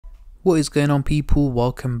What is going on, people?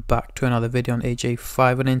 Welcome back to another video on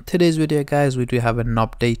AJ5, and in today's video guys we do have an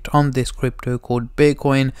update on this crypto called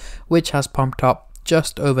Beercoin, which has pumped up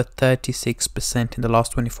just over 36% in the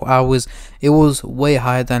last 24 hours. It was way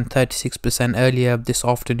higher than 36% earlier this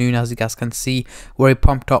afternoon, as you guys can see, where it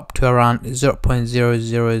pumped up to around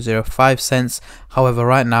 0.0005 cents. However,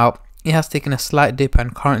 right now it has taken a slight dip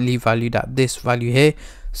and currently valued at this value here.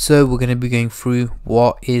 So we're going to be going through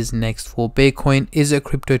what is next for Beercoin. Is it a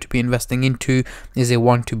crypto to be investing into? Is it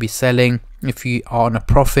one to be selling if you are on a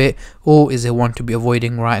profit, or is it one to be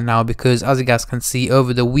avoiding right now? Because as you guys can see,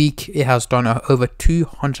 over the week it has done over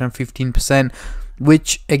 215%,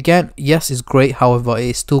 which again, yes, is great. However, it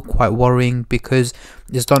is still quite worrying because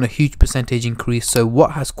it's done a huge percentage increase. So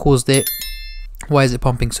what has caused it? Why is it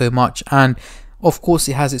pumping so much? And of course,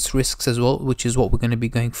 it has its risks as well, which is what we're going to be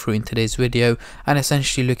going through in today's video, and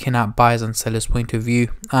essentially looking at buyers and sellers point of view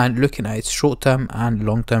and looking at its short-term and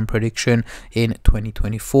long-term prediction in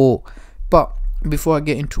 2024. But before I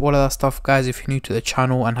get into all of that stuff, guys, if you're new to the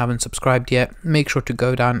channel and haven't subscribed yet, make sure to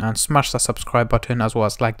go down and smash that subscribe button, as well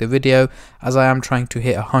as like the video, as I am trying to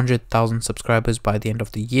hit 100,000 subscribers by the end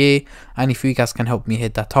of the year. And if you guys can help me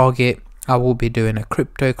hit that target, I will be doing a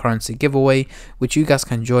cryptocurrency giveaway, which you guys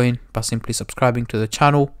can join by simply subscribing to the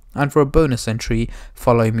channel, and for a bonus entry,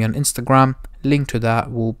 following me on Instagram. Link to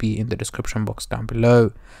that will be in the description box down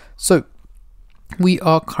below. So we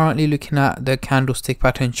are currently looking at the candlestick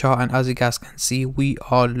pattern chart, and as you guys can see, we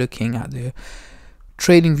are looking at the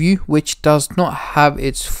trading view, which does not have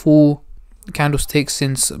its full candlestick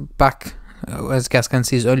since back, as you guys can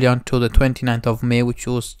see, is only until the 29th of May, which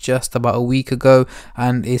was just about a week ago,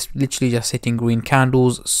 and it's literally just hitting green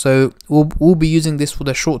candles. So we'll be using this for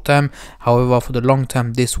the short term. However, for the long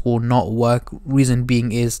term, this will not work. Reason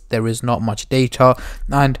being is there is not much data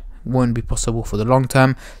and won't be possible for the long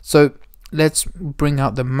term. So let's bring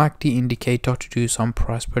out the MACD indicator to do some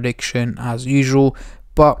price prediction as usual.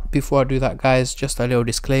 But before I do that, guys, just a little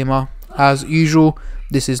disclaimer. As usual,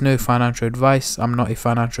 this is no financial advice. I'm not a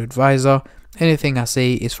financial advisor. Anything I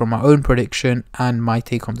say is from my own prediction and my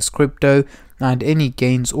take on this crypto, and any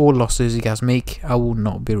gains or losses you guys make, I will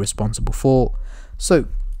not be responsible for. So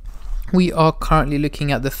we are currently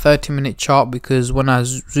looking at the 30-minute chart, because when I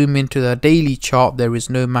zoom into the daily chart, there is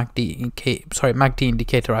no MACD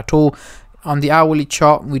indicator at all. On the hourly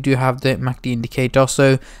chart, we do have the MACD indicator.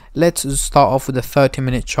 So let's start off with the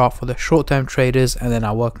 30-minute chart for the short-term traders, and then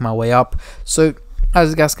I'll work my way up. So as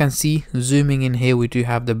you guys can see, zooming in here, we do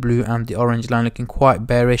have the blue and the orange line looking quite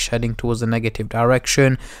bearish, heading towards the negative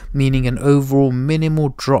direction, meaning an overall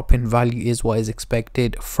minimal drop in value is what is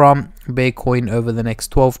expected from Beercoin over the next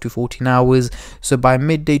 12 to 14 hours. So by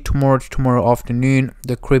midday tomorrow afternoon,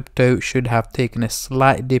 the crypto should have taken a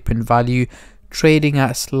slight dip in value, trading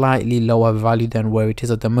at slightly lower value than where it is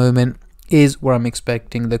at the moment, is where I'm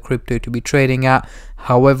expecting the crypto to be trading at.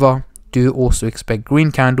 However, do also expect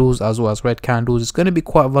green candles as well as red candles. It's going to be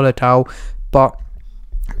quite volatile, but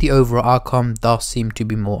the overall outcome does seem to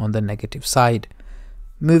be more on the negative side.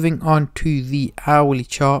 Moving on to the hourly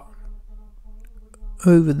chart,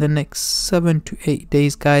 over the next 7 to 8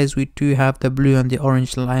 days, guys, we do have the blue and the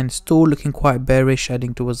orange line still looking quite bearish,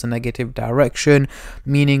 heading towards the negative direction,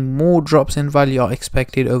 meaning more drops in value are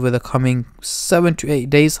expected over the coming 7 to 8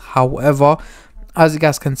 days. However, as you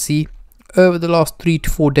guys can see, over the last 3 to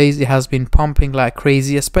 4 days, it has been pumping like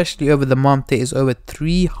crazy. Especially over the month, it is over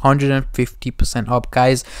 350% up,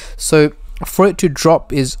 guys. So for it to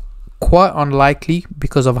drop is quite unlikely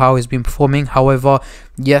because of how it's been performing. However,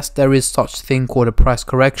 yes, there is such thing called a price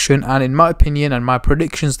correction, and in my opinion and my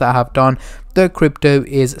predictions that I have done, the crypto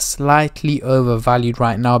is slightly overvalued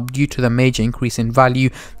right now due to the major increase in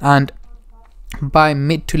value. And by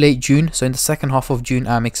mid to late June, so in the second half of June,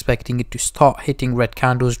 I'm expecting it to start hitting red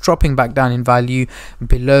candles, dropping back down in value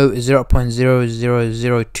below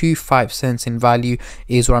 0.00025 cents in value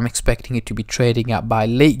is where I'm expecting it to be trading at by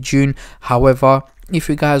late June. However, if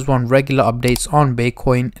you guys want regular updates on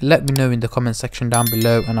Beercoin, let me know in the comment section down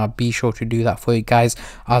below, and I'll be sure to do that for you guys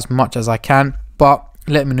as much as I can. But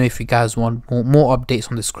let me know if you guys want more updates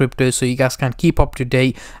on this crypto, so you guys can keep up to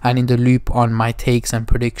date and in the loop on my takes and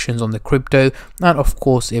predictions on the crypto, and of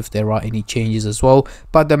course if there are any changes as well.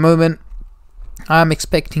 But at the moment, I'm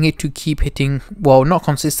expecting it to keep hitting, well, not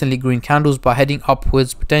consistently green candles, but heading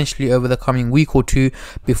upwards potentially over the coming week or two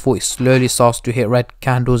before it slowly starts to hit red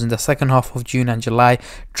candles in the second half of June and July,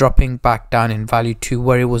 dropping back down in value to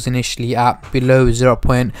where it was initially at, below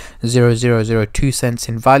 0.0002 cents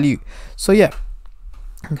in value. So yeah,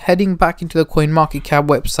 Heading back into the CoinMarketCap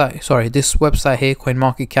website, sorry, this website here,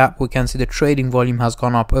 CoinMarketCap, we can see the trading volume has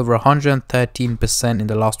gone up over 113% in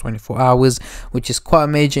the last 24 hours, which is quite a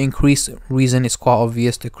major increase. Reason is quite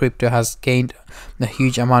obvious: the crypto has gained a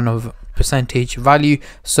huge amount of percentage value.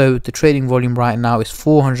 So the trading volume right now is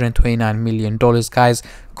 $429 million, guys,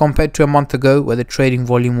 compared to a month ago where the trading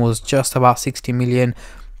volume was just about 60 million.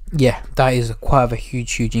 Yeah, that is quite a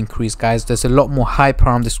huge increase, guys. There's a lot more hype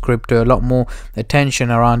around this crypto, a lot more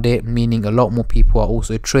attention around it, meaning a lot more people are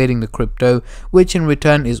also trading the crypto, which in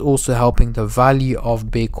return is also helping the value of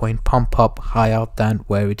Bitcoin pump up higher than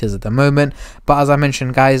where it is at the moment. But as I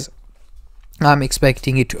mentioned, guys, I'm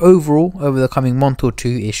expecting it to overall, over the coming month or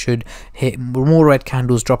two, it should hit more red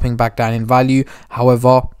candles, dropping back down in value.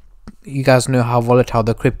 However, you guys know how volatile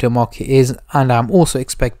the crypto market is, and I'm also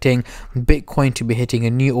expecting Bitcoin to be hitting a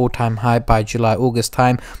new all-time high by July-August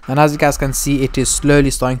time. And as you guys can see, it is slowly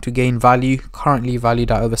starting to gain value, currently valued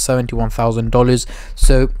at over $71,000.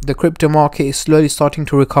 so the crypto market is slowly starting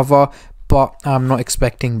to recover, but I'm not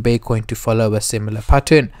expecting Bitcoin to follow a similar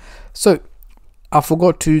pattern. So I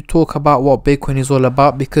forgot to talk about what Bitcoin is all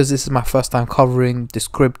about, because this is my first time covering this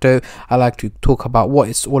crypto. I like to talk about what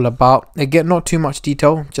it's all about. Again, not too much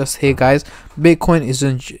detail, just here, guys. Bitcoin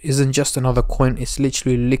isn't just another coin. It's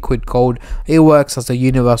literally liquid gold. It works as a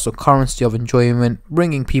universal currency of enjoyment,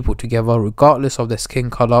 bringing people together regardless of their skin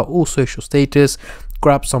color or social status.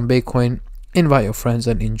 Grab some Bitcoin, invite your friends,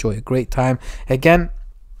 and enjoy a great time. Again,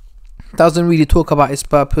 doesn't really talk about its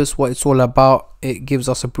purpose, what it's all about. It gives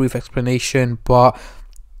us a brief explanation, but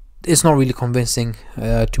it's not really convincing,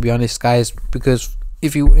 to be honest, guys, because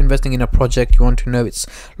if you're investing in a project, you want to know its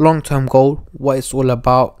long-term goal, what it's all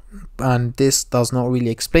about, and this does not really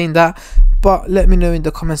explain that. But let me know in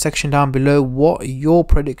the comment section down below what your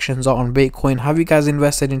predictions are on Bitcoin. Have you guys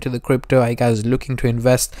invested into the crypto? Are you guys looking to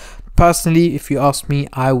invest? Personally, if you ask me,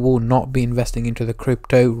 I will not be investing into the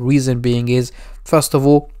crypto. Reason being is, first of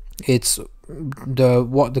all, it's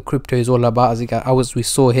what the crypto is all about. As we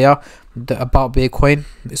saw here, about Bitcoin,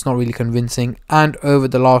 it's not really convincing, and over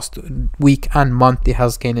the last week and month it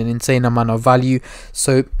has gained an insane amount of value.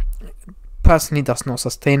 So personally, that's not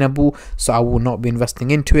sustainable, so I will not be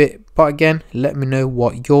investing into it. But again, let me know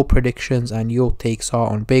what your predictions and your takes are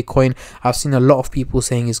on Bitcoin. I've seen a lot of people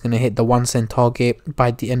saying it's going to hit the 1 cent target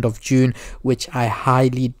by the end of June, which I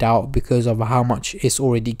highly doubt because of how much it's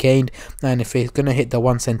already gained. And if it's going to hit the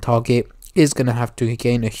 1 cent target, it's going to have to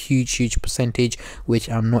gain a huge percentage, which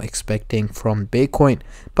I'm not expecting from Bitcoin.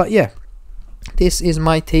 But yeah, this is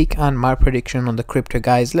my take and my prediction on the crypto,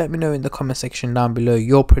 guys. Let me know in the comment section down below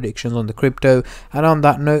your predictions on the crypto. And on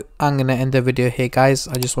that note, I'm gonna end the video here, guys.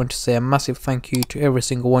 I just want to say a massive thank you to every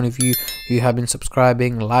single one of you who have been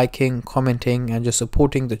subscribing, liking, commenting, and just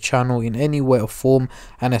supporting the channel in any way or form,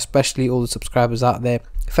 and especially all the subscribers out there.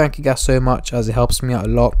 Thank you guys so much, as it helps me out a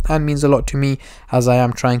lot and means a lot to me, as I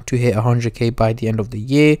am trying to hit 100k by the end of the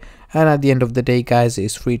year. And at the end of the day, guys, it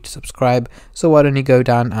is free to subscribe, so why don't you go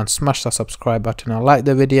down and smash that subscribe button and like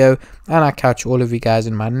the video. And I'll catch all of you guys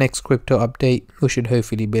in my next crypto update, which should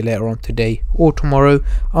hopefully be later on today or tomorrow.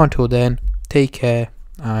 Until then, take care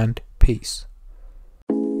and peace.